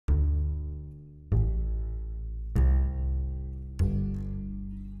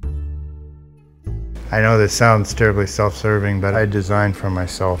I know this sounds terribly self-serving, but I design for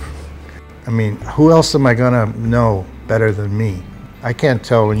myself. I mean, who else am I gonna know better than me? I can't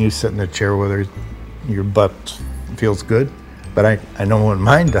tell when you sit in a chair whether your butt feels good, but I know when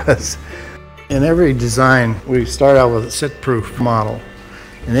mine does. In every design, we start out with a sit-proof model,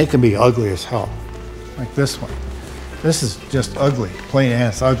 and they can be ugly as hell, like this one. This is just ugly, plain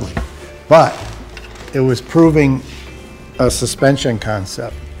ass ugly. But it was proving a suspension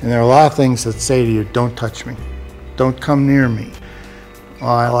concept. And there are a lot of things that say to you, don't touch me, don't come near me.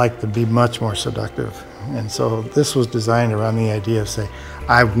 Well, I like to be much more seductive. And so this was designed around the idea of say,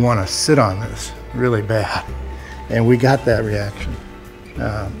 I want to sit on this really bad. And we got that reaction.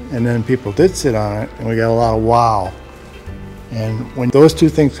 And then people did sit on it, and we got a lot of wow. And when those two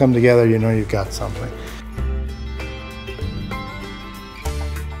things come together, you know you've got something.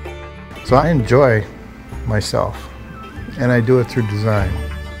 So I enjoy myself, and I do it through design.